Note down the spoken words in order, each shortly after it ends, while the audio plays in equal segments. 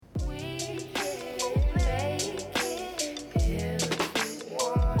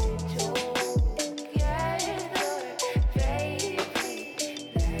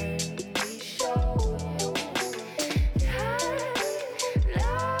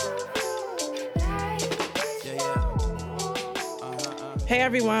Hey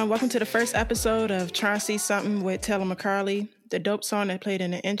everyone, welcome to the first episode of Try and See Something with Taylor McCarley. The dope song that played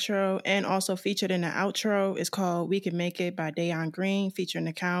in the intro and also featured in the outro is called We Can Make It by Dayon Green, featuring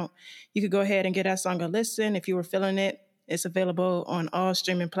the Count. You could go ahead and give that song a listen if you were feeling it. It's available on all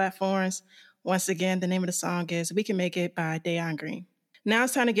streaming platforms. Once again, the name of the song is We Can Make It by Dayon Green. Now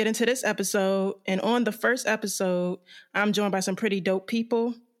it's time to get into this episode. And on the first episode, I'm joined by some pretty dope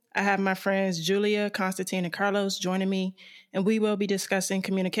people. I have my friends Julia, Constantine, and Carlos joining me, and we will be discussing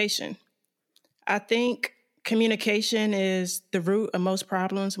communication. I think communication is the root of most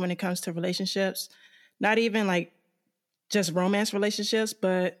problems when it comes to relationships, not even like just romance relationships,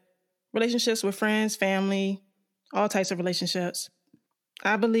 but relationships with friends, family, all types of relationships.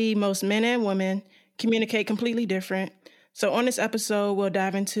 I believe most men and women communicate completely different. So on this episode, we'll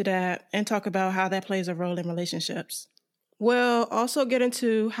dive into that and talk about how that plays a role in relationships. We'll also get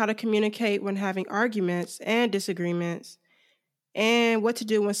into how to communicate when having arguments and disagreements, and what to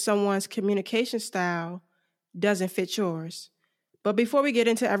do when someone's communication style doesn't fit yours. But before we get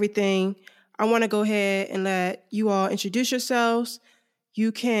into everything, I want to go ahead and let you all introduce yourselves.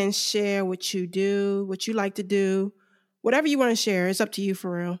 You can share what you do, what you like to do, whatever you want to share. It's up to you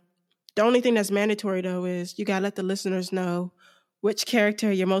for real. The only thing that's mandatory, though, is you got to let the listeners know which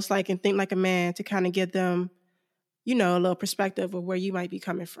character you're most like and think like a man to kind of give them, a little perspective of where you might be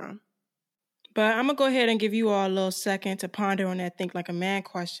coming from. But I'm going to go ahead and give you all a little second to ponder on that think like a man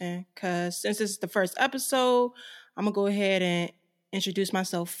question, because since this is the first episode, I'm going to go ahead and introduce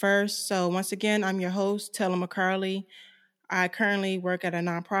myself first. So once again, I'm your host, Taylor McCarley. I currently work at a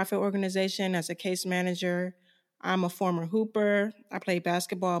nonprofit organization as a case manager. I'm a former hooper. I played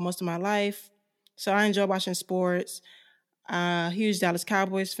basketball most of my life, so I enjoy watching sports. Huge Dallas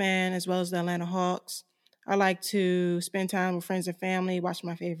Cowboys fan, as well as the Atlanta Hawks. I like to spend time with friends and family, watch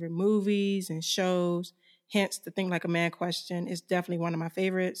my favorite movies and shows. Hence, the Think Like a Man question is definitely one of my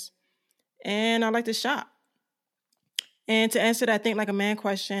favorites. And I like to shop. And to answer that Think Like a Man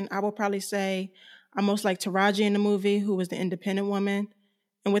question, I will probably say I'm most like Taraji in the movie, who was the independent woman.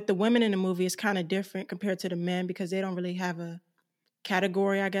 And with the women in the movie, it's kind of different compared to the men because they don't really have a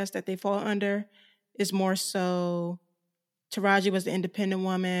category, I guess, that they fall under. It's more so Taraji was the independent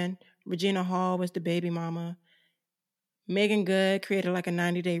woman. Regina Hall was the baby mama. Megan Good created like a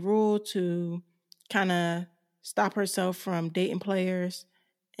 90-day rule to kind of stop herself from dating players.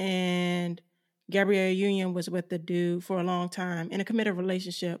 And Gabrielle Union was with the dude for a long time in a committed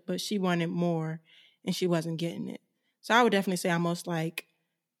relationship, but she wanted more and she wasn't getting it. So I would definitely say I'm most like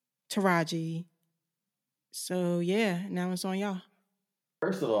Taraji. So yeah, now it's on y'all.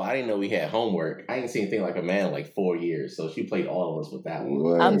 First of all, I didn't know we had homework. I ain't seen anything like a man in like 4 years, so she played all of us with that one.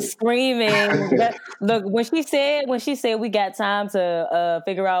 Word. I'm screaming. Look, when she said we got time to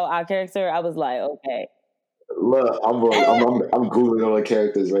figure out our character, I was like, okay. Look, I'm Googling all the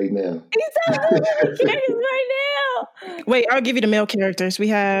characters right now. He's the characters right now. Wait, I'll give you the male characters. We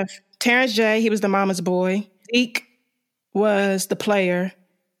have Terrence J. He was the mama's boy. Zeke was the player.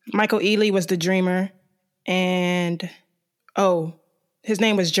 Michael Ealy was the dreamer. And, his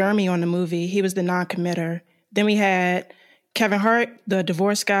name was Jeremy on the movie. He was the non-committer. Then we had Kevin Hart, the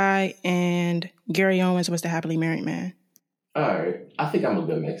divorce guy, and Gary Owens was the happily married man. All right. I think I'm a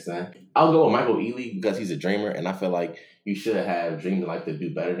good mix then. I'll go with Michael Ealy because he's a dreamer, and I feel like you should have dreamed like to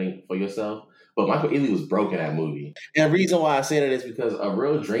do better for yourself. But Michael Ealy was broke in that movie. And the reason why I say that is because a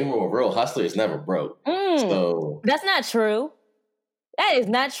real dreamer or a real hustler is never broke. So that's not true. That is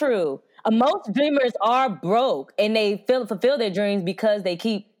not true. Most dreamers are broke, and they fulfill their dreams because they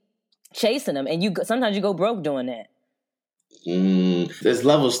keep chasing them. And sometimes you go broke doing that. There's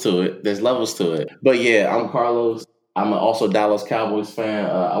levels to it. But yeah, I'm Carlos. I'm also a Dallas Cowboys fan.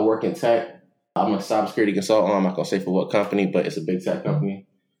 I work in tech. I'm a cybersecurity consultant. I'm not going to say for what company, but it's a big tech company.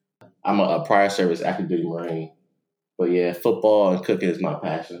 I'm a prior service active duty Marine. But yeah, football and cooking is my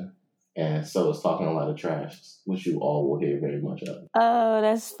passion. And so is talking a lot of trash, which you all will hear very much of. Oh,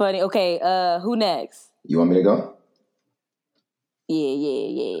 that's funny. Okay, who next? You want me to go?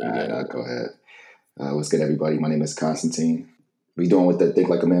 Yeah. All right, I'll go ahead. What's good, everybody? My name is Constantine. We doing with the Think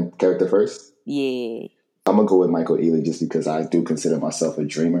Like a Man character first? Yeah. I'm going to go with Michael Ealy just because I do consider myself a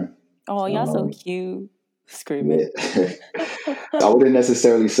dreamer. Oh, y'all so cute. Screaming. Yeah. I wouldn't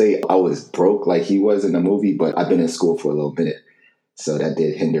necessarily say I was broke like he was in the movie, but I've been in school for a little minute. So that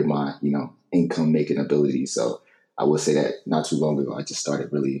did hinder my, income making ability. So I would say that not too long ago, I just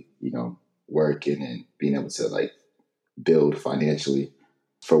started really, working and being able to build financially.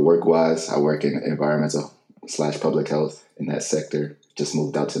 For work-wise, I work in environmental / public health in that sector. Just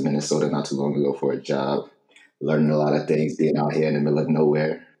moved out to Minnesota not too long ago for a job. Learning a lot of things, being out here in the middle of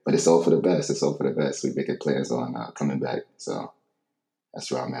nowhere. But it's all for the best. We're making plans on coming back. So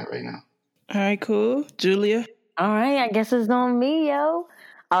That's where I'm at right now. All right, cool. Julia? All right, I guess it's on me, yo.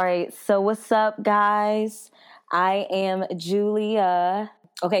 All right, so what's up, guys? I am Julia.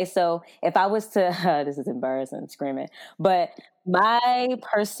 Okay, so if I was to, this is embarrassing, screaming, but my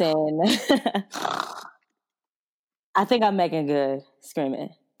person, I think I'm Megan Good, screaming.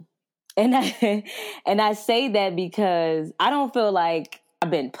 And I say that because I don't feel like I've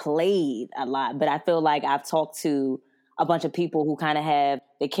been played a lot, but I feel like I've talked to a bunch of people who kind of have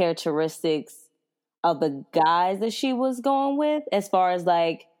the characteristics of the guys that she was going with, as far as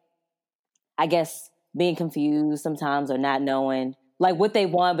like, I guess, being confused sometimes or not knowing like what they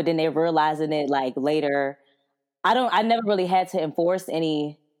want, but then they're realizing it like later. I never really had to enforce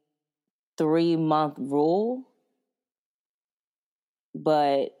any 3-month rule,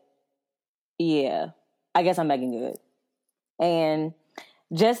 but yeah, I guess I'm Megan Good. And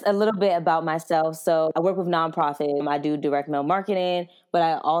just a little bit about myself. So I work with nonprofit. I do direct mail marketing, but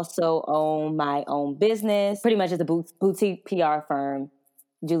I also own my own business. Pretty much it's a boutique PR firm.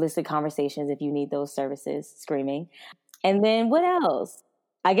 Julistic Conversations, if you need those services, screaming. And then what else?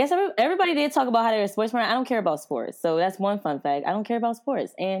 I guess everybody did talk about how they're a sports fan. I don't care about sports. So that's one fun fact. I don't care about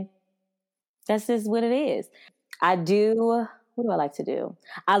sports. And that's just what it is. What do I like to do?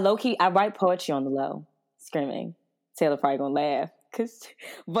 I write poetry on the low, screaming. Taylor probably gonna laugh.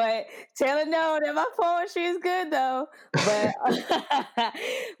 But Taylor know that my poetry is good though. But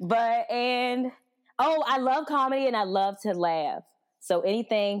I love comedy and I love to laugh. So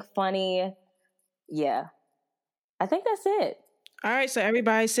anything funny, yeah. I think that's it. All right, so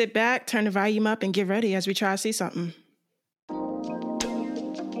everybody sit back, turn the volume up, and get ready as we try to see something.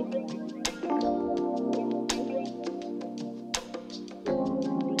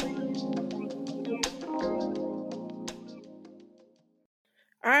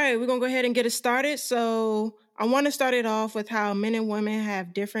 All right, we're going to go ahead and get it started. So I want to start it off with how men and women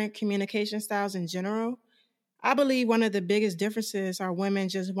have different communication styles in general. I believe one of the biggest differences are women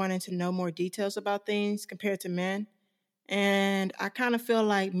just wanting to know more details about things compared to men. And I kind of feel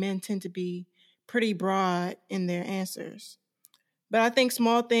like men tend to be pretty broad in their answers. But I think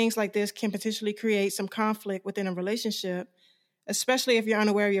small things like this can potentially create some conflict within a relationship, especially if you're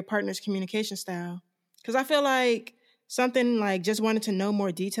unaware of your partner's communication style. Because I feel like something like just wanting to know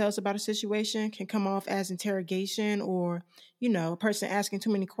more details about a situation can come off as interrogation or, a person asking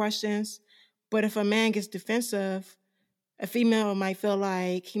too many questions. But if a man gets defensive, a female might feel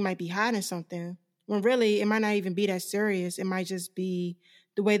like he might be hiding something, when really it might not even be that serious. It might just be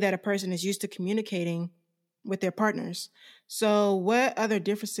the way that a person is used to communicating with their partners. So what other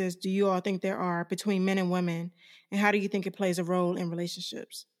differences do you all think there are between men and women? And how do you think it plays a role in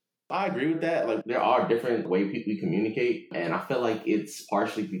relationships? I agree with that. Like, there are different ways we communicate. And I feel like it's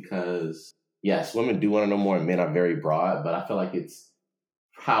partially because, yes, women do want to know more and men are very broad, but I feel like it's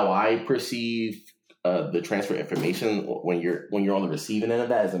how I perceive the transfer information when you're on the receiving end of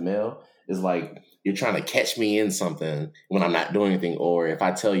that as a male is like you're trying to catch me in something when I'm not doing anything. Or if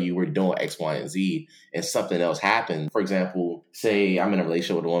I tell you we're doing X, Y, and Z and something else happens. For example, say I'm in a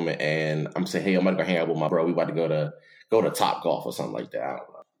relationship with a woman and I'm saying, hey, I'm going to go hang out with my bro. We about to go to Top Golf or something like that. I don't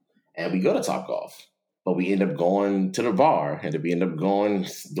know. And we go to Top Golf, but we end up going to the bar and then we end up doing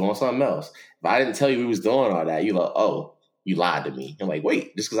something else. If I didn't tell you we was doing all that, you're like, oh, you lied to me. I'm like,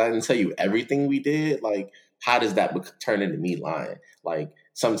 wait, just because I didn't tell you everything we did, like, how does that turn into me lying? Like,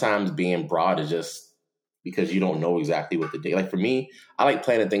 sometimes being broad is just because you don't know exactly what to do. Like, for me, I like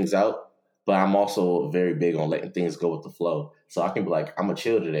planning things out, but I'm also very big on letting things go with the flow. So I can be like, I'm going to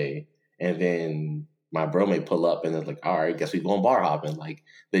chill today. And then my bro may pull up and it's like, all right, guess we going bar hopping. Like,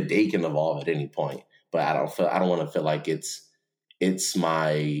 the day can evolve at any point. But I don't want to feel like it's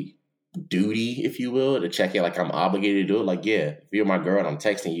my duty, if you will, to check in, like I'm obligated to do it. Like, yeah, if you're my girl and I'm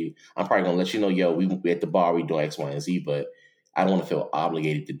texting you, I'm probably gonna let you know, yo, we at the bar, we doing X, Y, and Z, but I don't want to feel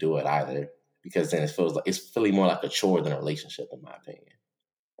obligated to do it either, because then it's feeling more like a chore than a relationship, in my opinion.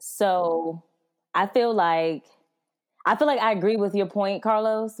 So I feel like I agree with your point,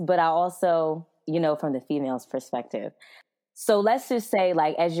 Carlos, but I also, from the female's perspective. So let's just say,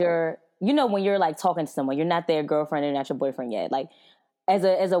 like, as you're, when you're like talking to someone, you're not their girlfriend, you're not your boyfriend yet, like,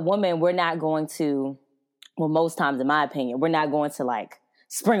 as a woman, we're not going to, well, most times in my opinion, we're not going to like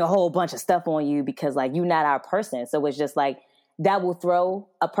spring a whole bunch of stuff on you because like you're not our person. So it's just like that will throw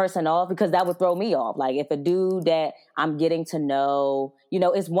a person off, because that would throw me off. Like, if a dude that I'm getting to know,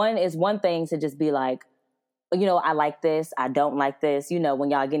 it's one thing to just be like, I like this, I don't like this, when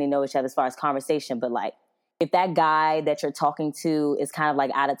y'all getting to know each other as far as conversation. But like, if that guy that you're talking to is kind of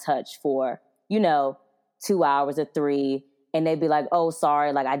like out of touch for, 2 hours or 3, and they'd be like, oh,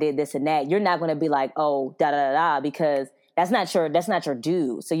 sorry, like I did this and that, you're not going to be like, oh, da da da da, because that's not your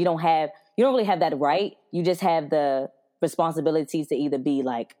due. So you don't really have that right. You just have the responsibilities to either be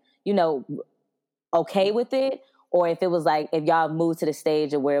like, okay with it, or if it was like, if y'all moved to the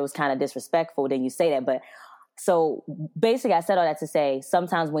stage of where it was kind of disrespectful, then you say that. But so basically, I said all that to say,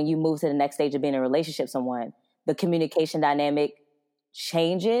 sometimes when you move to the next stage of being in a relationship with someone, the communication dynamic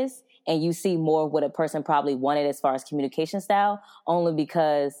changes and you see more of what a person probably wanted as far as communication style, only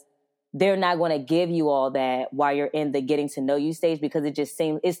because they're not going to give you all that while you're in the getting to know you stage, because it just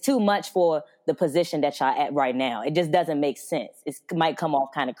seems it's too much for the position that y'all at right now. It just doesn't make sense. It might come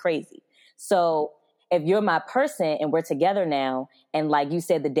off kind of crazy. So if you're my person and we're together now, and like you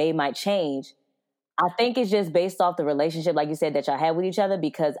said, the day might change, I think it's just based off the relationship, like you said, that y'all had with each other,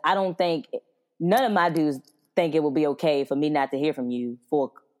 because I don't think none of my dudes think it would be okay for me not to hear from you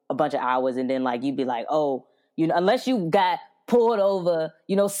for a bunch of hours. And then like, you'd be like, oh, unless you got pulled over,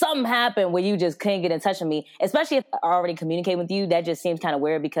 something happened where you just couldn't get in touch with me, especially if I already communicate with you. That just seems kind of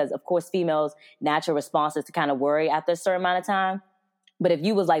weird, because of course females' natural response is to kind of worry after a certain amount of time. But if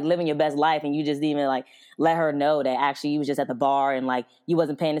you was like living your best life and you just even like let her know that actually you was just at the bar and like you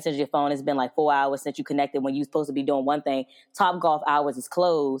wasn't paying attention to your phone, it's been like 4 hours since you connected when you supposed to be doing one thing, Topgolf hours is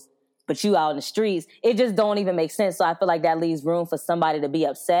closed, but you out in the streets, it just don't even make sense. So I feel like that leaves room for somebody to be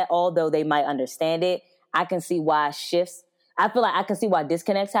upset, although they might understand it. I can see why shifts. I feel like I can see why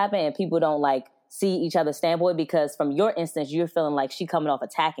disconnects happen and people don't like see each other's standpoint, because from your instance, you're feeling like she coming off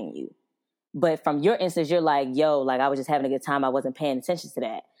attacking you. But from your instance, you're like, yo, like I was just having a good time. I wasn't paying attention to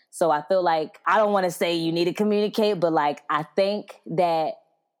that. So I feel like, I don't want to say you need to communicate, but like, I think that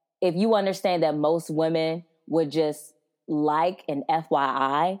if you understand that most women would just like an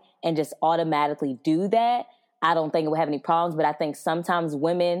FYI and just automatically do that, I don't think it would have any problems. But I think sometimes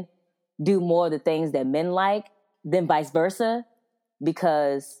women do more of the things that men like than vice versa,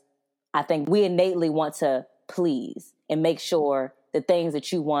 because I think we innately want to please and make sure the things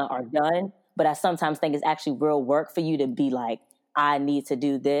that you want are done. But I sometimes think it's actually real work for you to be like, I need to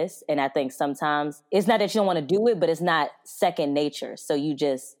do this. And I think sometimes it's not that you don't want to do it, but it's not second nature. So you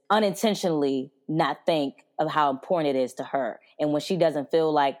just unintentionally not think of how important it is to her. And when she doesn't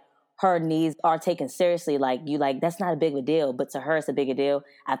feel like her needs are taken seriously, like you like, that's not a big of a deal, but to her it's a bigger deal.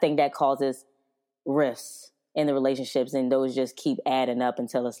 I think that causes rifts in the relationships, and those just keep adding up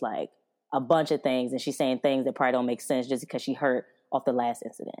until it's like a bunch of things. And she's saying things that probably don't make sense just because she hurt off the last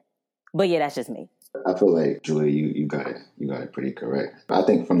incident. But yeah, that's just me. I feel like, Julia, you got it pretty correct. I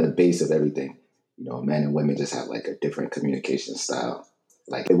think from the base of everything, men and women just have like a different communication style.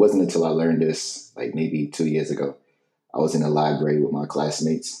 Like it wasn't until I learned this like maybe 2 years ago. I was in the library with my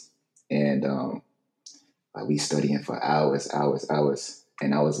classmates, and we studying for hours.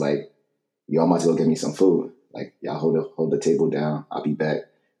 And I was like, yo, I'm about to go get me some food. Like, y'all hold the table down. I'll be back.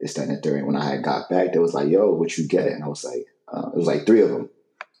 This, that, and the third. And when I had got back, they was like, yo, what you get? And I was like, it was like 3 of them.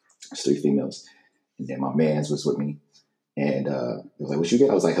 It's 3 females. And then my mans was with me. And it was like, what you get?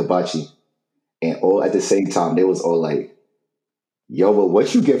 I was like, hibachi. And all at the same time, they was all like, yo, well,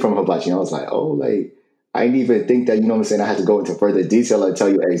 what you get from hibachi? And I was like, oh, like, I didn't even think that, I had to go into further detail and tell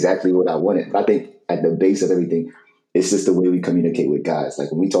you exactly what I wanted. But I think at the base of everything, it's just the way we communicate with guys. Like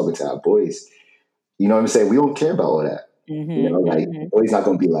when we talking to our boys, we don't care about all that. Mm-hmm. Boys not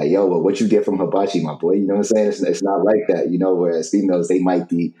going to be like, yo, well, what you get from hibachi, my boy? You know what I'm saying? It's not like that, whereas females, they might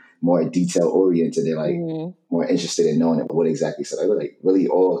be more detail oriented. They're like more interested in knowing what exactly. So like really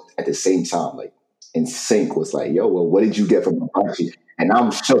all at the same time, like in sync was like, yo, well, what did you get from hibachi? And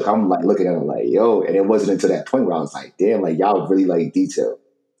I'm shook. I'm like looking at them like, yo, and it wasn't until that point where I was like, damn, like y'all really like detail.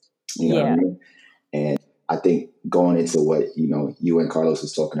 You know what I mean? And I think going into what, you and Carlos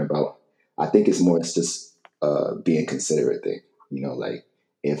was talking about, I think it's just being considerate thing. Like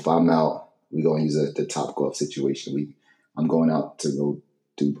if I'm out, we go and use the Topgolf situation. I'm going out to go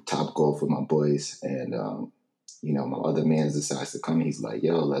do Topgolf with my boys, and my other man decides to come. He's like,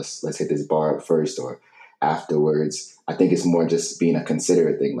 yo, let's hit this bar up first or afterwards. I think it's more just being a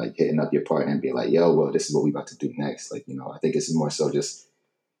considerate thing, like hitting up your partner and being like, yo, well, this is what we about to do next. Like, I think it's more so just,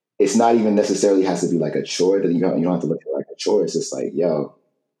 it's not even necessarily has to be like a chore. That you don't have to look at it like a chore. It's just like, yo,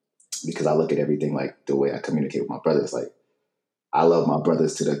 because I look at everything like the way I communicate with my brothers. Like I love my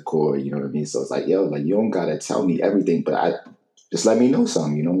brothers to the core, you know what I mean? So it's like, yo, like you don't gotta tell me everything, but just let me know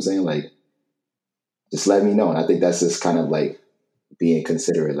something, you know what I'm saying? Like just let me know. And I think that's just kind of like being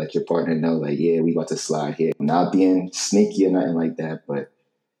considerate, like your partner know, like, yeah, we about to slide here. Not being sneaky or nothing like that, but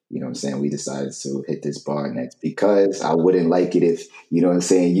you know what I'm saying? We decided to hit this bar next because I wouldn't like it if, you know what I'm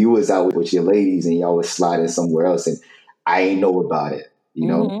saying, you was out with your ladies and y'all was sliding somewhere else and I ain't know about it.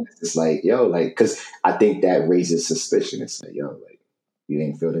 It's like, yo, like, because I think that raises suspicion. It's like, yo, like, you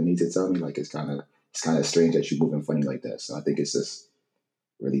didn't feel the need to tell me. Like, it's kind of it's kind of strange that you're moving funny like that. So I think it's just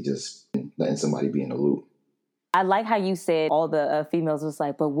really just letting somebody be in the loop. I like how you said all the females was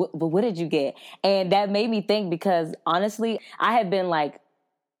like, but what did you get? And that made me think, because honestly, I have been like,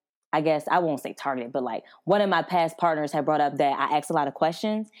 I guess I won't say targeted, but like one of my past partners had brought up that I ask a lot of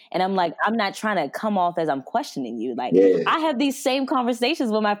questions, and I'm like, I'm not trying to come off as I'm questioning you. Like, I have these same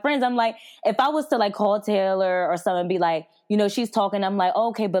conversations with my friends. I'm like, if I was to like call Taylor or someone and be like, you know, she's talking, I'm like, oh,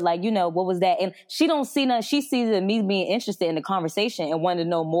 okay, but like, you know, what was that? And she don't see nothing. She sees me being interested in the conversation and wanting to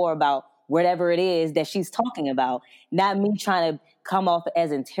know more about whatever it is that she's talking about, not me trying to come off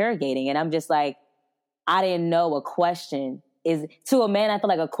as interrogating. And I'm just like, I didn't know a question is, to a man, I feel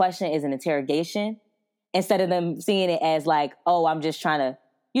like a question is an interrogation, instead of them seeing it as like, oh, I'm just trying to,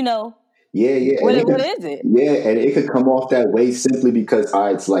 you know. Yeah. What is it? Yeah, and it could come off that way simply because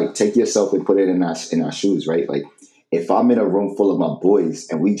it's like, take yourself and put it in our shoes, right? Like, if I'm in a room full of my boys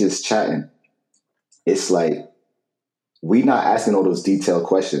and we just chatting, it's like, we not asking all those detailed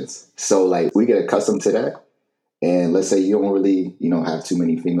questions. So like, we get accustomed to that. And let's say you don't really, you know, have too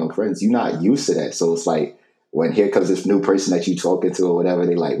many female friends. You're not used to that. So it's like, when here comes this new person that you talking to or whatever,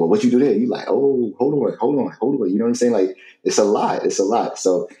 they like, well, what you do there? You like, oh, hold on. You know what I'm saying? Like, it's a lot.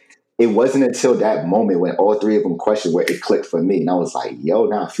 So it wasn't until that moment when all three of them questioned where it clicked for me. And I was like, yo,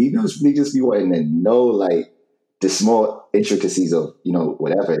 nah, females really just be wanting to know, like, the small intricacies of, you know,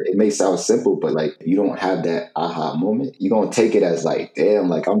 whatever. It may sound simple, but like, you don't have that aha moment. You're going to take it as like, damn,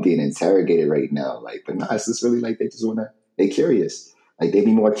 like I'm being interrogated right now. Like, but nah, it's just really like, they curious. Like, they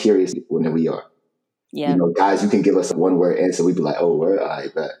be more curious than we are. Yeah. You know, guys, you can give us a one word answer. We'd be like, oh, word, all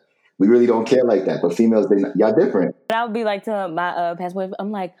right, but we really don't care like that. But females, y'all different. But I would be like to my past boyfriend,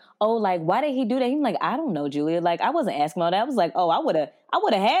 I'm like, oh, like, why did he do that? He's like, I don't know, Julia. Like, I wasn't asking all that. I was like, oh, I would have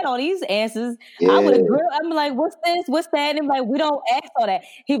had all these answers. Yeah. I would have grilled. I'm like, what's this? What's that? And I'm like, we don't ask all that.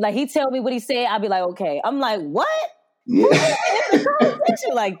 He tell me what he said. I'd be like, okay. I'm like, what? Yeah. It's a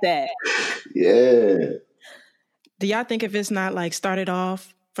conversation like that. Yeah. Do y'all think if it's not like started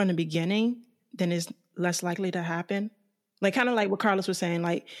off from the beginning, then it's less likely to happen? Like, kind of like what Carlos was saying,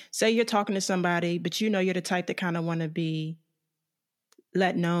 like, say you're talking to somebody, but you know you're the type that kind of want to be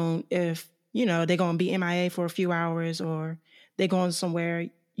let known if, you know, they're going to be MIA for a few hours or they're going somewhere,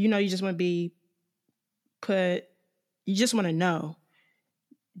 you know, you just want to be you just want to know.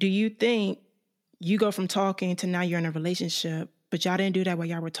 Do you think you go from talking to now you're in a relationship, but y'all didn't do that while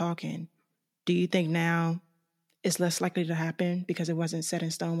y'all were talking? Do you think now it's less likely to happen because it wasn't set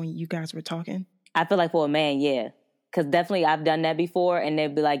in stone when you guys were talking? I feel like for a man, yeah. Because definitely I've done that before, and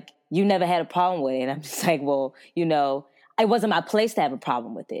they'd be like, you never had a problem with it. And I'm just like, well, you know, it wasn't my place to have a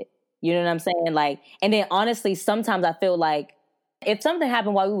problem with it. You know what I'm saying? Like, and then honestly, sometimes I feel like if something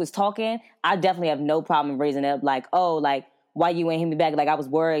happened while we was talking, I definitely have no problem raising it up like, oh, like, why you ain't hit me back? Like, I was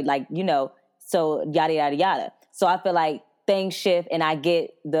worried, like, you know, so yada, yada, yada. So I feel like things shift and I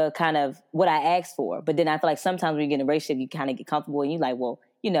get the kind of what I asked for. But then I feel like sometimes when you get in a relationship, you kind of get comfortable and you're like, well,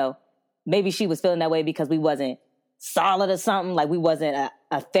 you know, maybe she was feeling that way because we wasn't solid or something, like we wasn't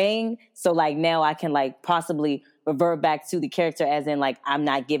a thing. So like now I can like possibly revert back to the character as in like, I'm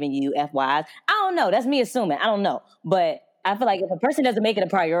not giving you FYIs. I don't know. That's me assuming. I don't know. But I feel like if a person doesn't make it a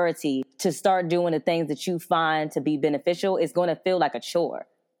priority to start doing the things that you find to be beneficial, it's going to feel like a chore.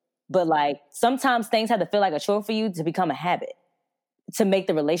 But like sometimes things have to feel like a chore for you to become a habit, to make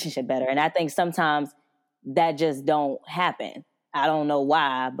the relationship better. And I think sometimes that just don't happen. I don't know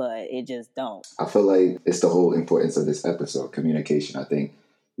why, but it just don't. I feel like it's the whole importance of this episode, communication. I think,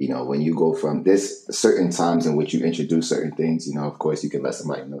 you know, when you go from this certain times in which you introduce certain things, you know, of course you can let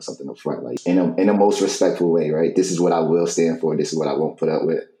somebody know something up front, like in a most respectful way, right? This is what I will stand for. This is what I won't put up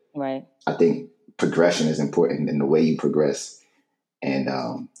with. Right. I think progression is important in the way you progress and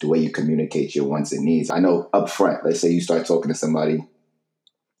the way you communicate your wants and needs. I know up front, let's say you start talking to somebody.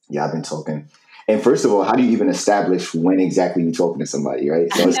 Yeah, I've been talking. And first of all, how do you even establish when exactly you're talking to somebody,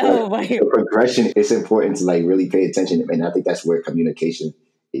 right? So it's like the progression, it's important to like really pay attention. And I think that's where communication,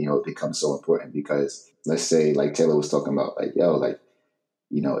 you know, becomes so important because let's say like Taylor was talking about like, yo, like,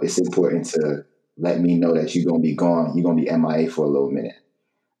 you know, it's important to let me know that you're going to be gone. You're going to be MIA for a little minute.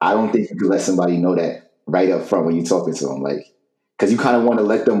 I don't think you can let somebody know that right up front when you're talking to them. Like, because you kind of want to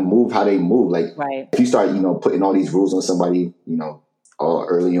let them move how they move. Like right. If you start, you know, putting all these rules on somebody, you know,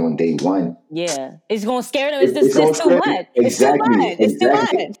 early on day one. Yeah. It's going to scare them. It's too much. Exactly. It's too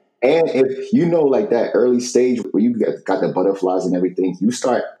much. And if you know, like that early stage where you got the butterflies and everything, you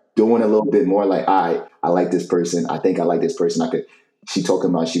start doing a little bit more like, all right, I like this person. I think I like this person. She talking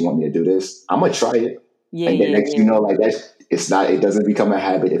about she want me to do this. I'm going to try it. Yeah. And then next, you know, like it doesn't become a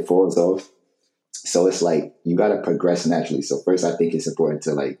habit. It falls off. So it's like, you got to progress naturally. So first, I think it's important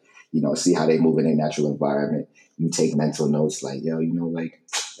to like, see how they move in their natural environment. You take mental notes like, yo, like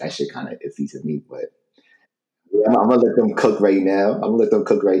that shit kind of iffy to me, but yeah, I'm gonna let them cook right now.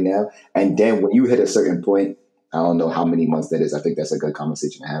 And then when you hit a certain point, I don't know how many months that is. I think that's a good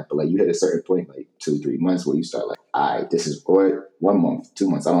conversation to have. But like you hit a certain point, like 2-3 months, where you start like, all right, this is, or 1 month, 2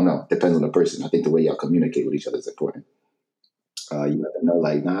 months. I don't know. Depends on the person. I think the way y'all communicate with each other is important. You let them know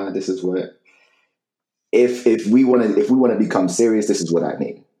like, nah, this is what. If we want to become serious, this is what I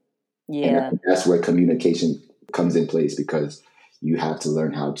need. Yeah, and that's where communication comes in place, because you have to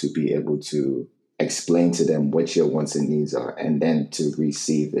learn how to be able to explain to them what your wants and needs are, and then to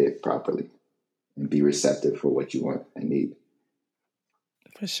receive it properly and be receptive for what you want and need.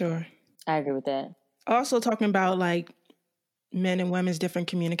 For sure. I agree with that. Also, talking about like men and women's different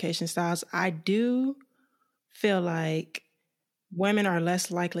communication styles, I do feel like women are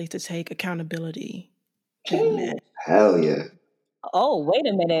less likely to take accountability than men. Hell yeah. Oh, wait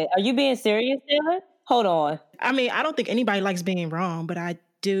a minute. Are you being serious, Taylor? Hold on. I mean, I don't think anybody likes being wrong, but I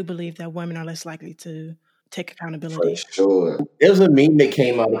do believe that women are less likely to take accountability. For sure. There was a meme that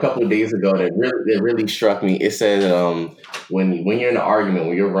came out a couple of days ago that really struck me. It said, when you're in an argument,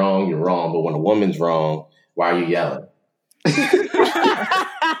 when you're wrong, but when a woman's wrong, why are you yelling?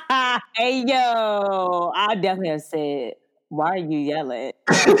 Hey, yo, I definitely have said, why are you yelling?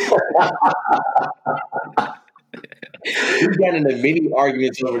 We've gotten into many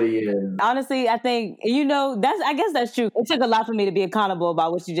arguments over the years. Honestly, I think, I guess that's true. It took a lot for me to be accountable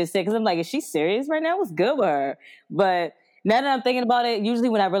about what you just said, because I'm like, is she serious right now? What's good with her? But now that I'm thinking about it, usually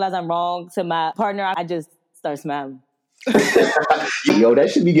when I realize I'm wrong to my partner, I just start smiling. Yo,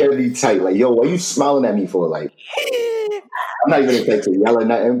 that should be getting me tight. Like, yo, what are you smiling at me for? Like, I'm not even expecting to yell or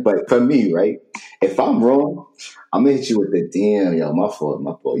nothing, but for me, right? If I'm wrong, I'm gonna hit you with the damn, yo, my fault.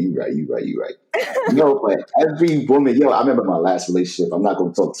 You right. No, but every woman, yo, I remember my last relationship. I'm not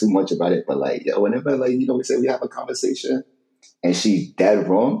gonna talk too much about it, but like, yo, whenever like, we say we have a conversation and she's dead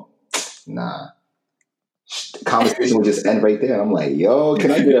wrong, nah. The conversation would just end right there. I'm like, yo,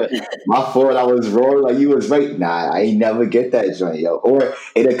 can I get my fault? I was wrong. Like, you was right. Nah, I ain't never get that joint, yo. Or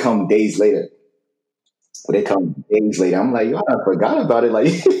it'll come days later. I'm like, yo, I forgot about it.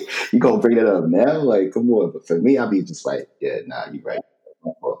 Like, you gonna bring that up now? Like, come on. But for me, I'll be just like, yeah, nah, you right.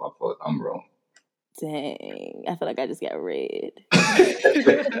 My fault. I'm wrong. Dang, I feel like I just got read.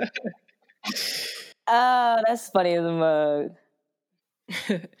 Oh, that's funny as a mug.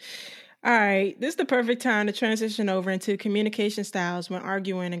 All right, this is the perfect time to transition over into communication styles when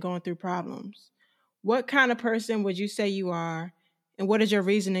arguing and going through problems. What kind of person would you say you are, and what is your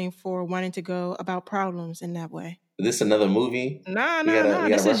reasoning for wanting to go about problems in that way? Is this another movie? No.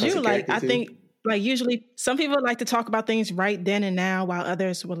 This is you. Like, I think, like, usually some people like to talk about things right then and now, while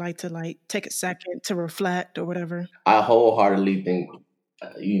others would like to like take a second to reflect or whatever. I wholeheartedly think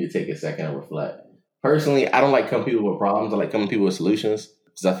you need to take a second and reflect. Personally, I don't like coming to people with problems. I like coming to people with solutions,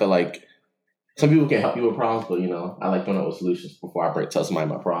 because I feel like some people can help you with problems, but I like coming up with solutions before I tell somebody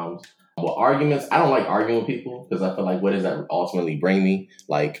my problems. Well, arguments, I don't like arguing with people, because I feel like, what does that ultimately bring me?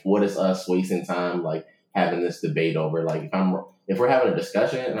 Like, what is us wasting time, like, having this debate over? Like, if we're having a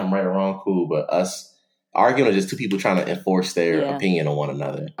discussion and I'm right or wrong, cool, but us arguing are just two people trying to enforce their opinion on one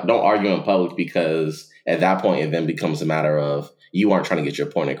another. Don't argue in public, because at that point, it then becomes a matter of you aren't trying to get your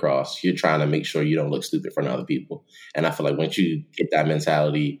point across. You're trying to make sure you don't look stupid in front of other people. And I feel like once you get that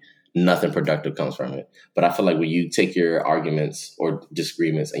mentality, nothing productive comes from it. But I feel like when you take your arguments or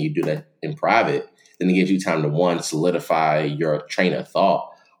disagreements and you do that in private, then it gives you time to, one, solidify your train of thought,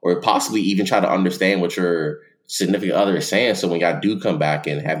 or possibly even try to understand what your significant other is saying. So when y'all do come back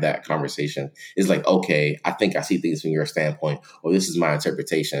and have that conversation, it's like, okay, I think I see things from your standpoint, or this is my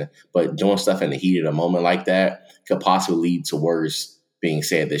interpretation. But doing stuff in the heat of the moment like that could possibly lead to words being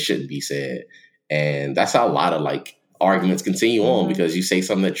said that shouldn't be said. And that's how a lot of like arguments continue on, because you say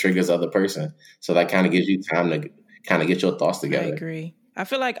something that triggers the other person. So that kind of gives you time to kind of get your thoughts together. I agree. I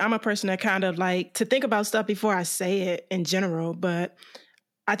feel like I'm a person that kind of like to think about stuff before I say it in general, but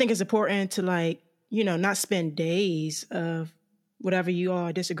I think it's important to like, not spend days of whatever you all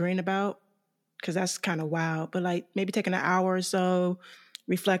are disagreeing about, because that's kind of wild, but like maybe taking an hour or so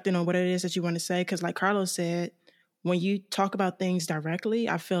reflecting on what it is that you want to say. Because like Carlos said, when you talk about things directly,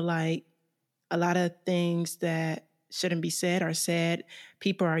 I feel like a lot of things that shouldn't be said are said.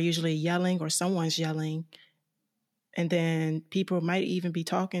 People are usually yelling, or someone's yelling. And then people might even be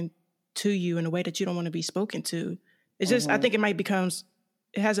talking to you in a way that you don't want to be spoken to. It's just, I think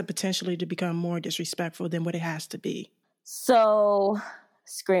it has a potentially to become more disrespectful than what it has to be. So,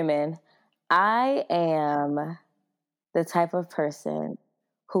 Screaming, I am the type of person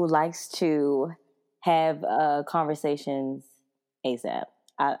who likes to have conversations ASAP.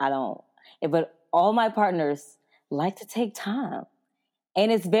 I don't. But all my partners like to take time. And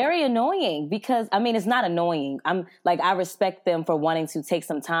it's very annoying because, I mean, it's not annoying. I'm like, I respect them for wanting to take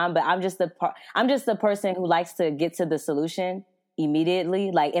some time, but I'm just the person who likes to get to the solution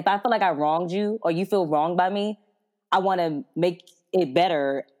immediately. Like, if I feel like I wronged you or you feel wronged by me, I want to make it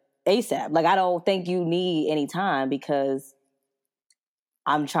better ASAP. Like, I don't think you need any time because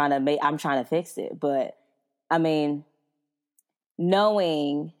I'm trying to fix it. But I mean,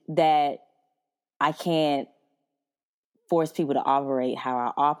 knowing that I can't force people to operate how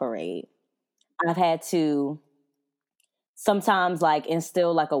I operate, I've had to sometimes like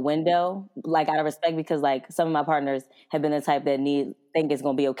instill like a window, like out of respect, because like some of my partners have been the type that think it's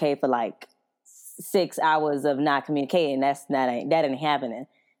gonna be okay for like 6 hours of not communicating. That ain't happening.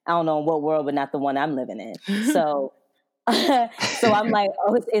 I don't know in what world, but not the one I'm living in. So so I'm like,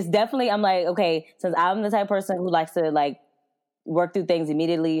 oh, it's definitely, I'm like, okay, since I'm the type of person who likes to like work through things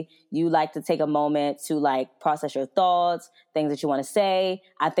immediately, you like to take a moment to like process your thoughts, things that you want to say.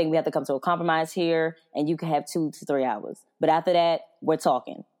 I think we have to come to a compromise here, and you can have 2 to 3 hours. But after that, we're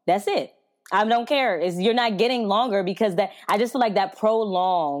talking. That's it. I don't care. You're not getting longer because I just feel like that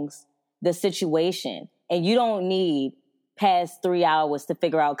prolongs the situation, and you don't need past 3 hours to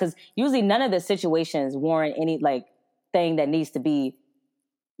figure out, because usually none of the situations warrant any like thing that needs to be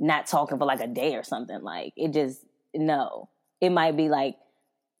not talking for like a day or something. Like it just, no. It might be like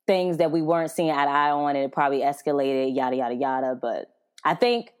things that we weren't seeing eye to eye on, and it probably escalated, yada, yada, yada. But I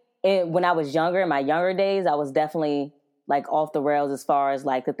think when I was younger, in my younger days, I was definitely like off the rails as far as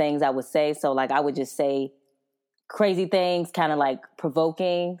like the things I would say. So like I would just say crazy things, kind of like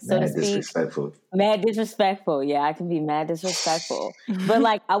provoking, so to speak. Disrespectful. Mad disrespectful. Yeah, I can be mad disrespectful. But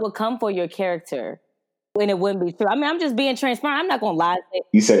like I would come for your character when it wouldn't be true. I mean, I'm just being transparent. I'm not going to lie.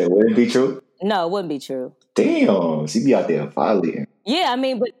 You said it wouldn't be true? No, it wouldn't be true. Damn, she be out there violating. Yeah, I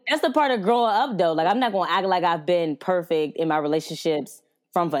mean, but that's the part of growing up, though. Like, I'm not going to act like I've been perfect in my relationships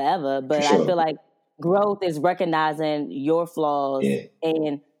from forever, but Sure. I feel like growth is recognizing your flaws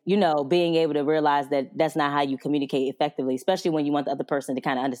and, you know, being able to realize that that's not how you communicate effectively, especially when you want the other person to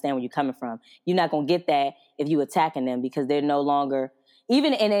kind of understand where you're coming from. You're not going to get that if you attacking them, because they're no longer,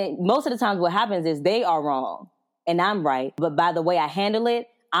 most of the times what happens is they are wrong and I'm right, but by the way I handle it,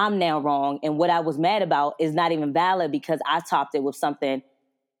 I'm now wrong. And what I was mad about is not even valid because I topped it with something,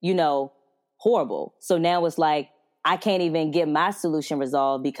 you know, horrible. So now it's like, I can't even get my solution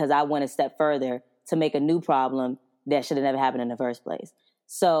resolved because I went a step further to make a new problem that should have never happened in the first place.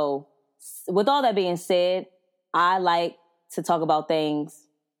 So with all that being said, I like to talk about things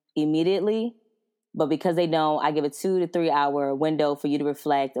immediately, but because they don't, I give a 2 to 3 hour window for you to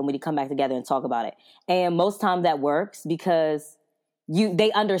reflect and we come back together and talk about it. And most times that works because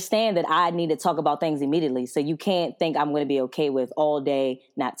they understand that I need to talk about things immediately. So you can't think I'm going to be okay with all day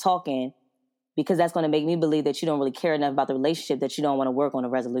not talking, because that's going to make me believe that you don't really care enough about the relationship that you don't want to work on a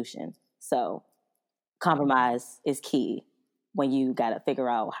resolution. So compromise is key when you got to figure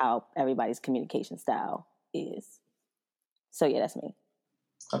out how everybody's communication style is. So yeah, that's me.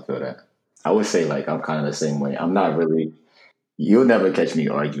 I feel that. I would say like I'm kind of the same way. I'm not really, you'll never catch me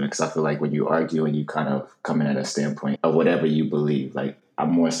arguing, because I feel like when you argue and you kind of come in at a standpoint of whatever you believe, like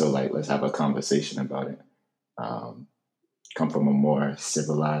I'm more so like, let's have a conversation about it. Come from a more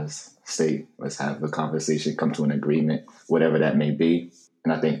civilized state. Let's have a conversation, come to an agreement, whatever that may be.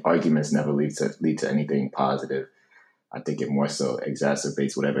 And I think arguments never lead to anything positive. I think it more so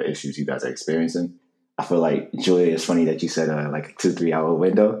exacerbates whatever issues you guys are experiencing. I feel like, Julia, it's funny that you said like a 2-3 hour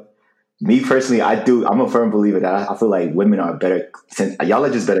window. Me personally, I'm a firm believer that I feel like women are better, y'all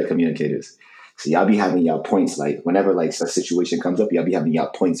are just better communicators. So y'all be having y'all points, like whenever like a situation comes up, y'all be having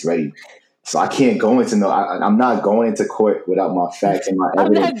y'all points ready. So I can't go into I'm not going into court without my facts and my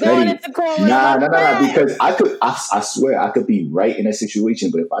evidence I'm not going ready. into court Nah, because I swear I could be right in a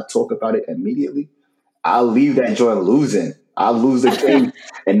situation, but if I talk about it immediately, I'll leave that joint losing. I'll lose the case,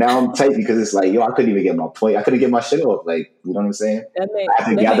 and now I'm tight because it's like, yo, I couldn't even get my point. I couldn't get my shit off. Like, you know what I'm saying? That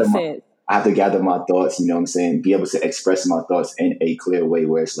makes sense. I have to gather my thoughts, you know what I'm saying? Be able to express my thoughts in a clear way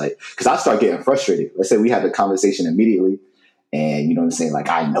where it's like, because I start getting frustrated. Let's say we have a conversation immediately, and you know what I'm saying? Like,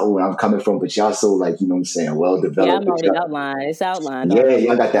 I know where I'm coming from, but y'all so like, you know what I'm saying, well developed. Yeah, I'm already outlined. It's outlined. Yeah,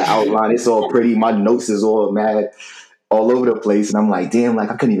 y'all got that outline. It's all pretty. My notes is all mad all over the place. And I'm like, damn,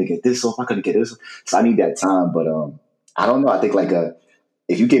 like I couldn't even get this off. I couldn't get this off. So I need that time. But I don't know. I think like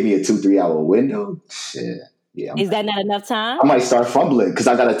if you give me a 2-3 hour window, shit. Yeah. Is that not enough time? I might start fumbling because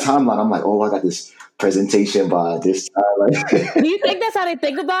I got a timeline. I'm like, oh, I got this presentation by this time. Like, do you think that's how they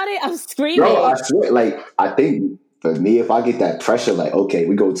think about it? I'm screaming. No, I swear. Like, I think for me, if I get that pressure, like, okay,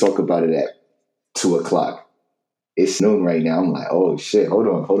 we go talk about it at 2:00. it's noon right now. I'm like, oh shit, hold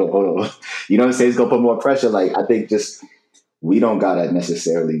on. You know what I'm saying? It's gonna put more pressure. Like, I think just we don't gotta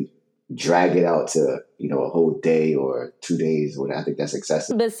necessarily drag it out to, a whole day or 2 days. Or I think that's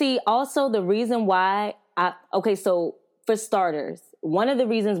excessive. But see, also the reason why so for starters, one of the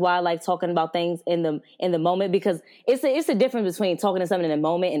reasons why I like talking about things in the moment, because it's a difference between talking to someone in the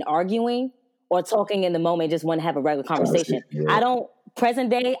moment and arguing, or talking in the moment just want to have a regular conversation. Yeah. Present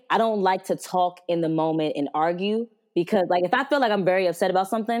day, I don't like to talk in the moment and argue, because like if I feel like I'm very upset about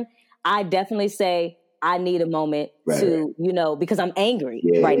something, I definitely say I need a moment to, because I'm angry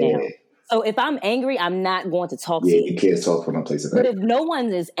right now. So if I'm angry, I'm not going to talk to you. Yeah, you can't talk from a place of anger. But if no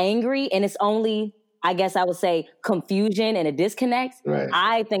one is angry and it's only, I guess I would say, confusion and a disconnect,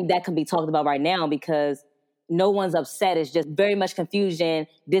 I think that can be talked about right now, because no one's upset. It's just very much confusion,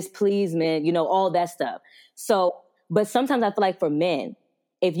 displeasement, all that stuff. So, but sometimes I feel like for men,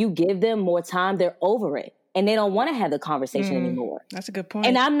 if you give them more time, they're over it and they don't want to have the conversation anymore. That's a good point.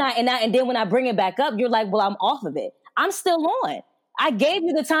 And I'm not, and then when I bring it back up, you're like, well, I'm off of it. I'm still on. I gave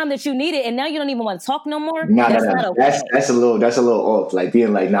you the time that you needed, and now you don't even want to talk no more. Not okay. That's a little off. Like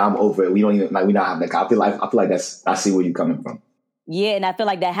being like, nah, I'm over it. We don't even we're not having that. I feel like I see where you're coming from. Yeah, and I feel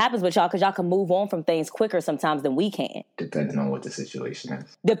like that happens with y'all because y'all can move on from things quicker sometimes than we can. Depending on what the situation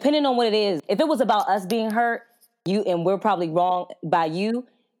is. Depending on what it is. If it was about us being hurt, and we're probably wrong by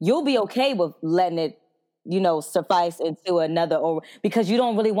you'll be okay with letting it, suffice into another, or because you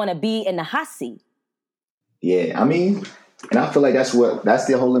don't really want to be in the hot seat. Yeah, I mean, and I feel like that's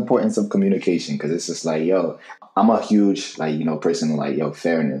the whole importance of communication, because it's just like, yo, I'm a huge person like, yo,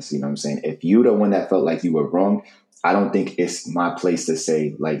 fairness. You know what I'm saying? If you the one that felt like you were wrong, I don't think it's my place to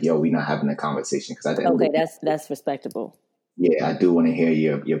say like, yo, we're not having a conversation. Because that's respectable. Yeah, I do want to hear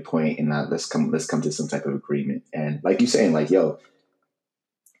your point, and let's come to some type of agreement. And like you're saying, like, yo,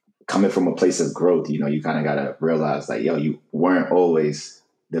 coming from a place of growth, you kind of gotta realize like, yo, you weren't always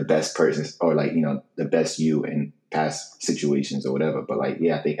the best person, or like, the best you in past situations or whatever. But like,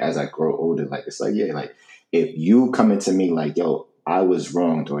 yeah, I think as I grow older, like, it's like, yeah, like if you come into me like, yo, I was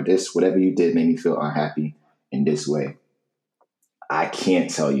wronged, or this, whatever you did made me feel unhappy in this way, I can't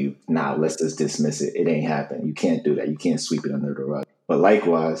tell you, nah, let's just dismiss it. It ain't happened. You can't do that. You can't sweep it under the rug. But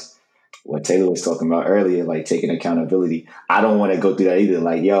likewise, what Taylor was talking about earlier, like taking accountability, I don't want to go through that either.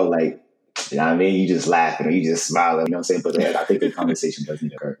 Like, yo, like, you know what I mean? You just laughing or you just smiling, you know what I'm saying? But I think the conversation does need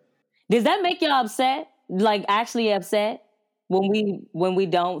to occur. Does that make y'all upset? Like actually upset when we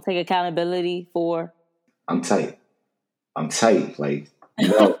don't take accountability for? I'm tight. Like,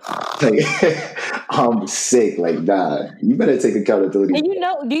 I'm sick. Like, nah, you better take accountability. And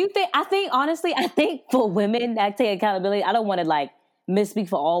do you think, I think for women that take accountability, I don't want to like misspeak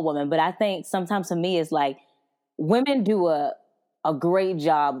for all women, but I think sometimes for me it's like women do a great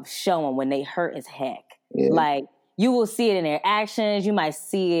job of showing when they hurt as heck. Yeah. Like you will see it in their actions. You might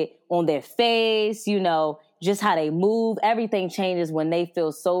see it on their face, just how they move. Everything changes when they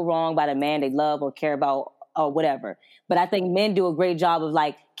feel so wrong by the man they love or care about or whatever. But I think men do a great job of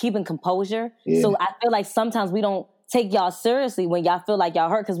like keeping composure. Yeah. So I feel like sometimes we don't take y'all seriously when y'all feel like y'all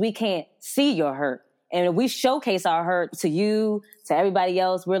hurt because we can't see your hurt. And if we showcase our hurt to you, to everybody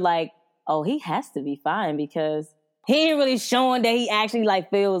else, we're like, oh, he has to be fine because he ain't really showing that he actually like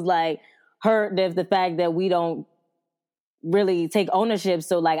feels like hurt. There's the fact that we don't really take ownership.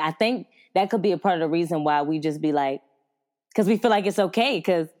 So like, I think that could be a part of the reason why we just be like, because we feel like it's okay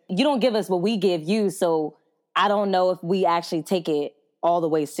because you don't give us what we give you. So I don't know if we actually take it all the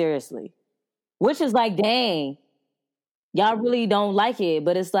way seriously, which is like, dang, y'all really don't like it.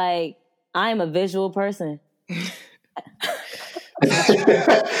 But it's like, I'm a visual person. Yo,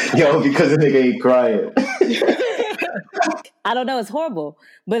 because the nigga ain't crying. I don't know. It's horrible.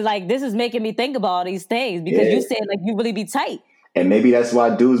 But like, this is making me think about all these things because you said like you really be tight. And maybe that's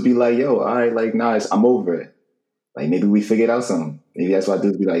why dudes be like, yo, all right, like, nah, I'm over it. Like, maybe we figured out something. Maybe that's why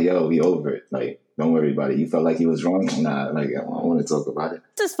dudes be like, yo, we over it. Like, don't worry about it. You felt like he was wrong? Nah, like, I want to talk about it.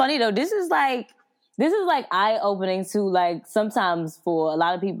 This is funny, though. This is like eye-opening to, like, sometimes for a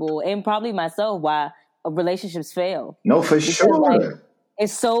lot of people, and probably myself, why relationships fail. No, for sure. Like,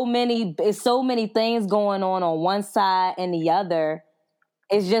 it's so many things going on one side and the other.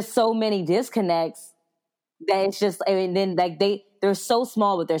 It's just so many disconnects that it's just, and then like they're so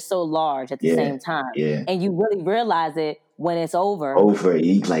small, but they're so large at the same time. Yeah. And you really realize it when it's over.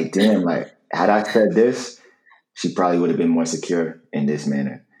 You like, damn, like, had I said this, she probably would have been more secure in this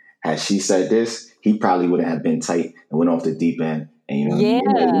manner. Had she said this, he probably wouldn't have been tight and went off the deep end. And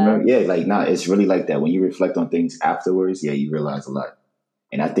it's really like that. When you reflect on things afterwards, you realize a lot.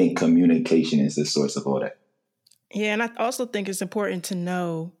 And I think communication is the source of all that. Yeah, and I also think it's important to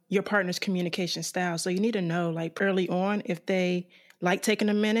know your partner's communication style. So you need to know, like, early on if they like taking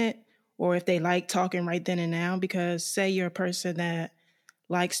a minute or if they like talking right then and now. Because say you're a person that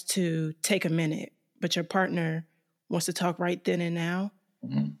likes to take a minute, but your partner wants to talk right then and now.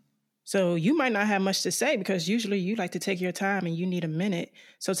 Mm-hmm. So you might not have much to say because usually you like to take your time and you need a minute.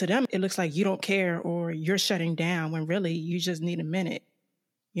 So to them, it looks like you don't care or you're shutting down when really you just need a minute,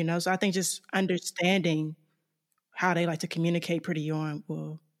 you know? So I think just understanding how they like to communicate pretty on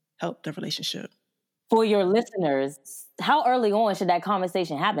will help the relationship. For your listeners, how early on should that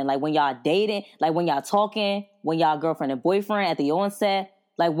conversation happen? Like when y'all dating, like when y'all talking, when y'all girlfriend and boyfriend at the onset?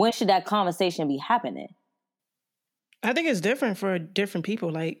 Like when should that conversation be happening? I think it's different for different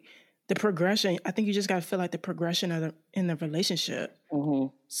people. Like the progression, I think you just got to feel like the progression in the relationship. Mm-hmm.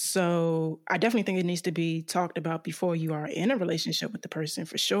 So I definitely think it needs to be talked about before you are in a relationship with the person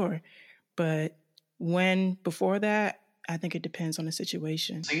for sure. But before that, I think it depends on the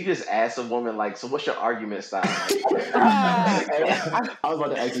situation. So you just ask a woman, like, so what's your argument style? I was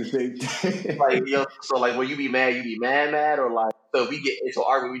about to ask the same thing. Like, so like when you be mad, or like, so if we get into an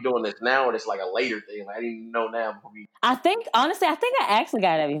argument, we doing this now, or it's like a later thing. Like, I didn't even know now before we. I think I actually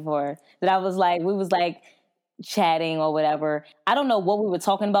got that before. That we was like chatting or whatever. I don't know what we were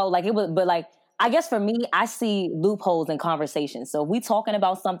talking about. Like it was, but like I guess for me, I see loopholes in conversation. So if we talking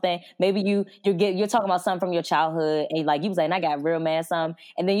about something, maybe you're talking about something from your childhood, and like you was like, and I got real mad something,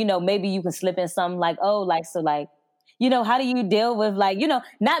 and then maybe you can slip in something like, oh, like so like. How do you deal with like,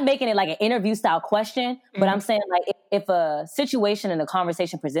 not making it like an interview style question, but I'm saying like if a situation and a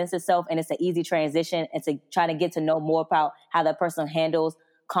conversation presents itself and it's an easy transition and to try to get to know more about how that person handles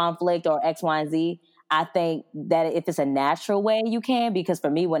conflict or X, Y, and Z, I think that if it's a natural way you can, because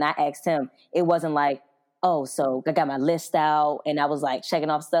for me, when I asked him, it wasn't like, oh, so I got my list out and I was like checking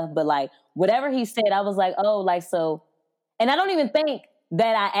off stuff, but like whatever he said, I was like, oh, like so, and I don't even think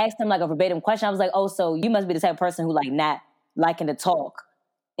that I asked him like a verbatim question. I was like, oh, so you must be the type of person who like not liking to talk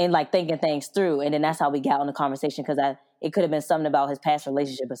and like thinking things through. And then that's how we got on the conversation because it could have been something about his past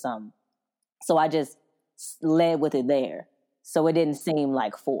relationship or something. So I just led with it there. So it didn't seem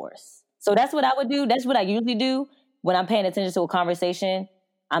like force. So that's what I would do. That's what I usually do when I'm paying attention to a conversation.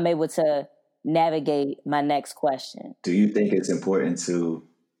 I'm able to navigate my next question. Do you think it's important to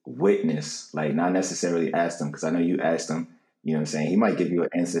witness, like not necessarily ask them? Because I know you asked them. You know what I'm saying? He might give you an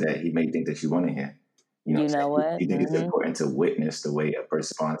answer that he may think that you want to hear. You know what? You think it's important to witness the way a person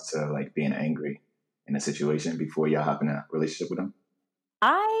responds to like being angry in a situation before y'all hop in a relationship with them?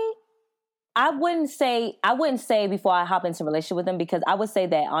 I wouldn't say before I hop into a relationship with them, because I would say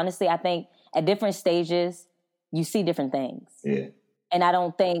that honestly, I think at different stages you see different things. Yeah. And I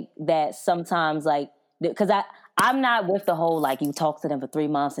don't think that sometimes like because I'm not with the whole like you talk to them for 3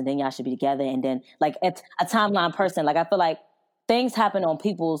 months and then y'all should be together and then like a timeline person. Like I feel like things happen on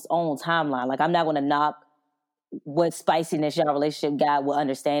people's own timeline. Like I'm not going to knock what spiciness y'all relationship got, what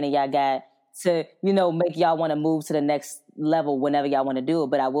understanding y'all got to, make y'all want to move to the next level whenever y'all want to do it.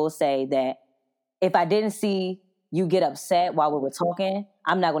 But I will say that if I didn't see you get upset while we were talking,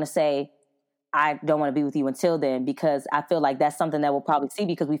 I'm not going to say I don't want to be with you until then, because I feel like that's something that we'll probably see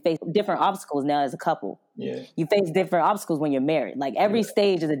because we face different obstacles now as a couple. Yeah. You face different obstacles when you're married. Like every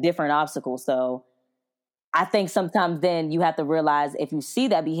stage is a different obstacle. So I think sometimes then you have to realize if you see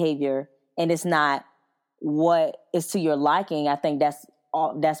that behavior and it's not what is to your liking, I think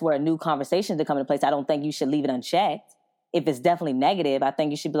that's where a new conversation to come into place. I don't think you should leave it unchecked. If it's definitely negative, I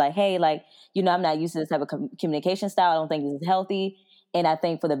think you should be like, hey, like, I'm not used to this type of communication style. I don't think this is healthy. And I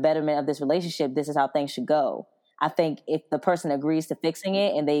think for the betterment of this relationship, this is how things should go. I think if the person agrees to fixing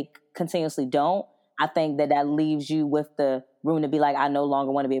it and they continuously don't, I think that leaves you with the room to be like, I no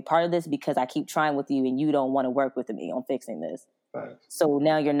longer want to be a part of this because I keep trying with you and you don't want to work with me on fixing this. Right. So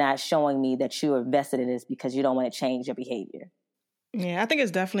now you're not showing me that you're invested in this because you don't want to change your behavior. Yeah, I think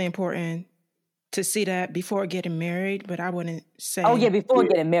it's definitely important to see that before getting married, but I wouldn't say... Oh, yeah, before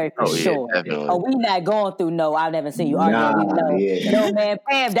getting married, for sure. Definitely. Oh, we not going through, no, I've never seen you argue. No, man,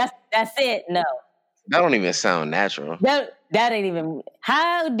 Pam, that's it, no. That don't even sound natural. That ain't even...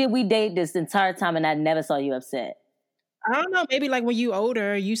 How did we date this entire time and I never saw you upset? I don't know, maybe like when you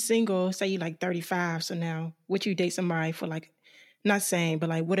older, you single, say you like 35, so now would you date somebody for like, not saying, but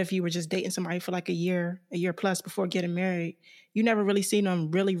like what if you were just dating somebody for like a year plus before getting married? You never really seen them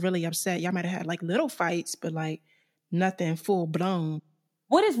really, really upset. Y'all might have had like little fights, but like nothing full blown.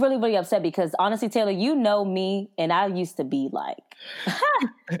 What is really, really upset? Because honestly, Taylor, you know me, and I used to be like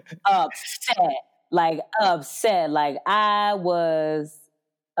upset. Like I was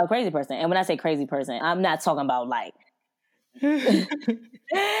a crazy person. And when I say crazy person, I'm not talking about like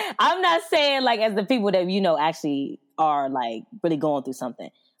I'm not saying like as the people that, actually are like really going through something,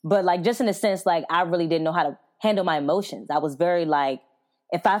 but like just in a sense, like I really didn't know how to handle my emotions. I was very like,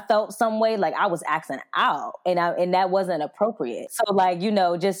 if I felt some way, like I was acting out and that wasn't appropriate. So like,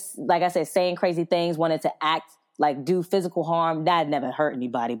 just like I said, saying crazy things, wanted to act like do physical harm. That never hurt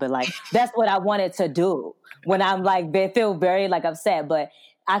anybody, but like, that's what I wanted to do when I'm like, feel very like upset. But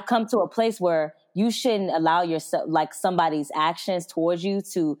I come to a place where you shouldn't allow yourself, like somebody's actions towards you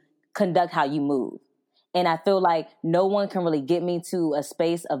to conduct how you move. And I feel like no one can really get me to a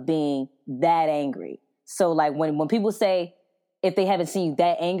space of being that angry. So like when people say, if they haven't seen you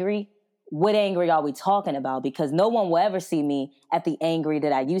that angry, what angry are we talking about? Because no one will ever see me at the angry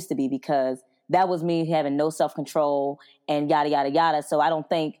that I used to be, because that was me having no self-control and yada, yada, yada. So I don't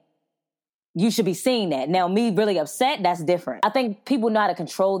think you should be seeing that. Now, me really upset, that's different. I think people know how to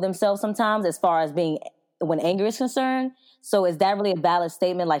control themselves sometimes as far as being when anger is concerned. So is that really a valid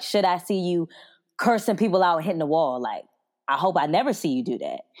statement? Like, should I see you cursing people out and hitting the wall? Like, I hope I never see you do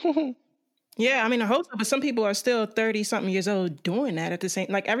that. Yeah, I mean, I hope so, but some people are still 30-something years old doing that at the same,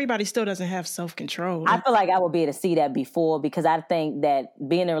 like everybody still doesn't have self-control. I feel like I would be able to see that before, because I think that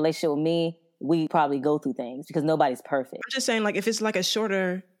being in a relationship with me, we probably go through things because nobody's perfect. I'm just saying, like, if it's like a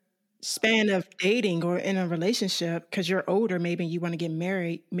shorter span of dating or in a relationship, because you're older, maybe you want to get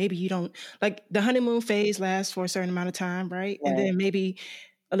married, maybe you don't, like the honeymoon phase lasts for a certain amount of time, right? And then maybe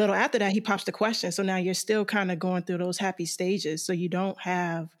a little after that, he pops the question. So now you're still kind of going through those happy stages. So you don't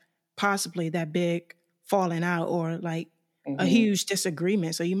have possibly that big falling out or like a huge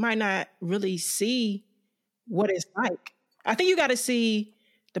disagreement. So you might not really see what it's like. I think you got to see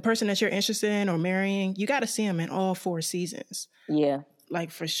the person that you're interested in or marrying. You got to see them in all 4 seasons. Yeah.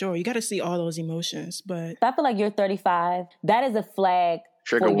 Like for sure. You got to see all those emotions. But I feel like you're 35. That is a flag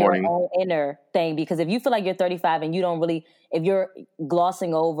Trigger for warning. your own inner thing. Because if you feel like you're 35 and you don't really, if you're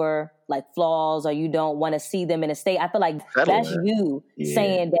glossing over like flaws or you don't want to see them in a state, I feel like that's you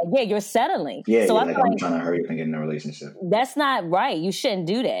saying that, you're settling. Yeah, so yeah, I like feel I'm trying to hurry up and get in a relationship. That's not right. You shouldn't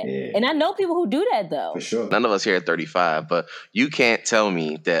do that. Yeah. And I know people who do that though. For sure. None of us here at 35, but you can't tell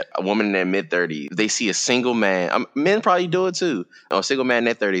me that a woman in their mid-30s, they see a single man, men probably do it too, a single man in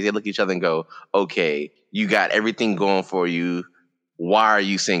their 30s, they look at each other and go, okay, you got everything going for you. Why are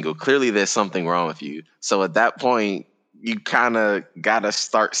you single? Clearly there's something wrong with you. So at that point, you kind of got to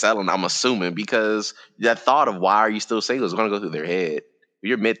start settling, I'm assuming, because that thought of why are you still single is going to go through their head. If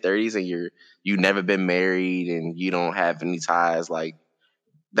you're mid-30s and you've never been married and you don't have any ties, like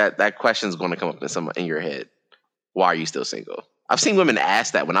that question is going to come up in your head. Why are you still single? I've seen women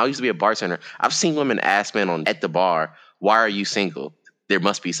ask that. When I used to be a bartender, I've seen women ask men at the bar, why are you single? There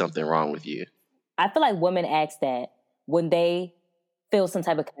must be something wrong with you. I feel like women ask that when they feel some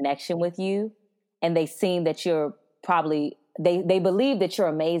type of connection with you and they seem that you're probably, they believe that you're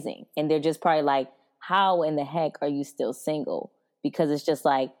amazing. And they're just probably like, how in the heck are you still single? Because it's just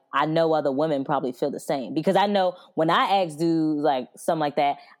like, I know other women probably feel the same. Because I know when I ask dudes like something like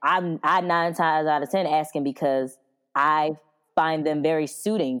that, I 9 times out of 10 asking because I find them very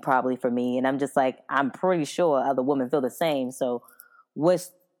suiting probably for me. And I'm just like, I'm pretty sure other women feel the same. So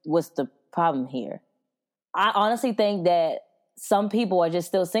what's the problem here? I honestly think that some people are just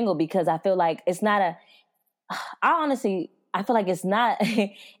still single because I feel like it's not I feel like it's not,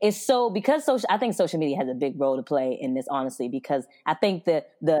 it's so, because I think social media has a big role to play in this, honestly, because I think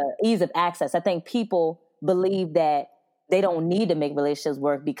that the ease of access, I think people believe that they don't need to make relationships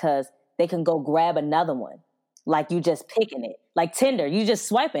work because they can go grab another one. Like you just picking it. Like Tinder, you just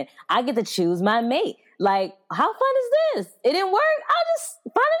swiping. I get to choose my mate. Like, how fun is this? It didn't work? I'll just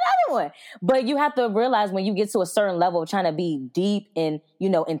find another one. But you have to realize when you get to a certain level of trying to be deep and,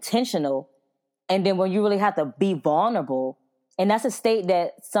 intentional, and then when you really have to be vulnerable, and that's a state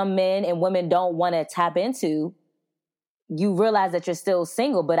that some men and women don't want to tap into, you realize that you're still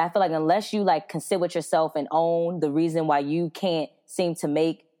single. But I feel like unless you like can sit with yourself and own the reason why you can't seem to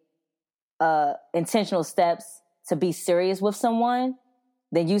make intentional steps to be serious with someone,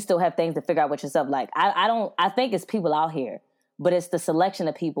 then you still have things to figure out with yourself. Like, I think it's people out here, but it's the selection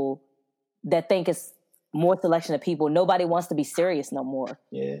of people that think it's more selection of people. Nobody wants to be serious no more.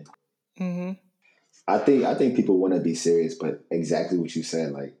 Yeah. Mm-hmm. I think people want to be serious, but exactly what you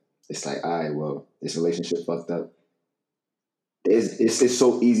said, like, it's like, all right, well, this relationship fucked up. It's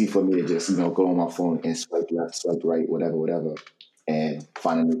so easy for me to just, go on my phone and swipe left, swipe right, whatever, and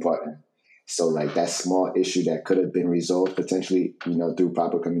find a new partner. So like that small issue that could have been resolved potentially, through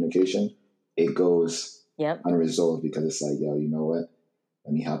proper communication, it goes unresolved because it's like, yo, you know what?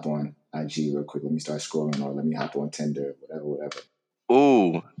 Let me hop on IG real quick. Let me start scrolling, or let me hop on Tinder, whatever.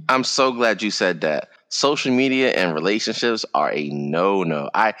 Ooh, I'm so glad you said that. social media and relationships are a no-no.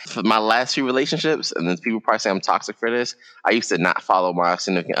 For my last few relationships, and then people probably say I'm toxic for this, I used to not follow my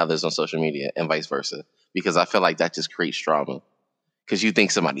significant others on social media and vice versa because I feel like that just creates drama. Because you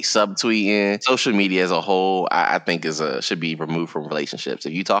think somebody subtweeting. Social media as a whole, I think should be removed from relationships.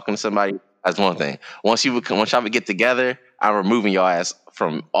 If you talking to somebody, that's one thing. Once y'all would get together, I'm removing your ass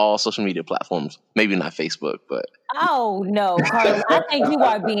from all social media platforms. Maybe not Facebook, but oh no, Carlos, I think you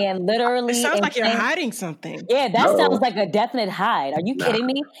are being literally. It sounds like you're hiding something. Yeah, that sounds like a definite hide. Are you kidding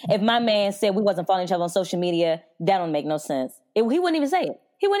me? If my man said we wasn't following each other on social media, that don't make no sense. He wouldn't even say it.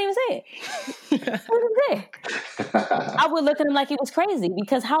 He wouldn't even say it. He wouldn't say it. I would look at him like he was crazy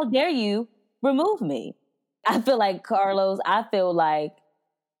because how dare you remove me? I feel like, Carlos, I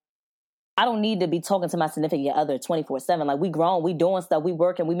don't need to be talking to my significant other 24/7. Like, we grown, we doing stuff, we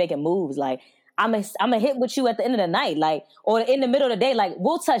working, we making moves. Like, I'm a hit with you at the end of the night, like, or in the middle of the day. Like,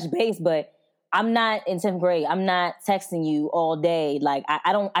 we'll touch base, but I'm not in 10th grade. I'm not texting you all day. Like,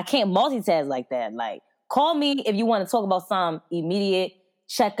 I can't multitask like that. Like, call me if you want to talk about some immediate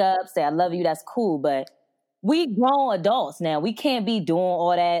checkup, say I love you, that's cool. But we grown adults now. We can't be doing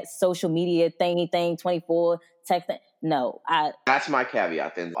all that social media thing, 24, texting. No. That's my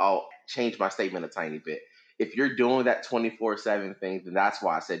caveat. Then I'll change my statement a tiny bit. If you're doing that 24/7 thing, then that's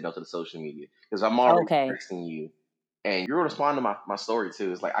why I said no to the social media. Because I'm already texting you. And you're responding to my story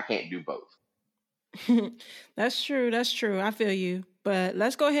too. It's like, I can't do both. That's true. I feel you. But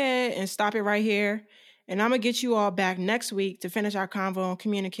let's go ahead and stop it right here. And I'm going to get you all back next week to finish our convo on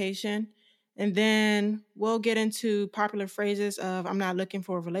communication. And then we'll get into popular phrases of I'm not looking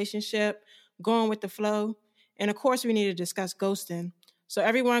for a relationship, going with the flow. And of course, we need to discuss ghosting. So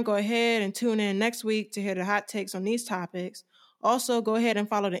everyone go ahead and tune in next week to hear the hot takes on these topics. Also, go ahead and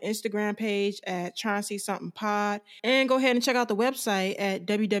follow the Instagram page at TryandSeeSomethingPod. And go ahead and check out the website at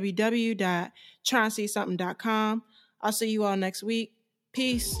www.TryandSeeSomething.com. I'll see you all next week.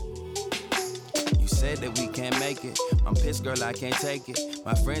 Peace. You said that we can't make it. I'm pissed, girl, I can't take it.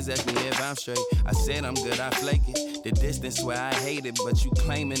 My friends ask me if I'm straight. I said I'm good, I flake it. The distance where I hate it, but you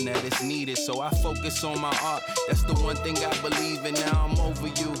claiming that it's needed. So I focus on my art. That's the one thing I believe in. Now I'm over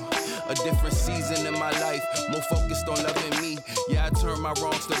you. A different season in my life, more focused on loving me. Yeah, I turned my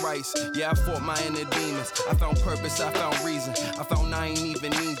wrongs to rights. Yeah, I fought my inner demons. I found purpose, I found reason. I found I ain't even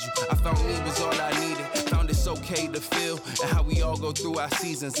need you. I found me was all I needed. Found it's okay to feel and how we all go through our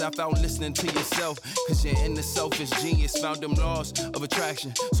seasons. I found listening to yourself, cause your inner self is genius. Found them laws of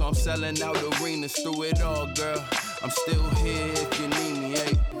attraction. So I'm selling out arenas through it all, girl. I'm still here if you need me.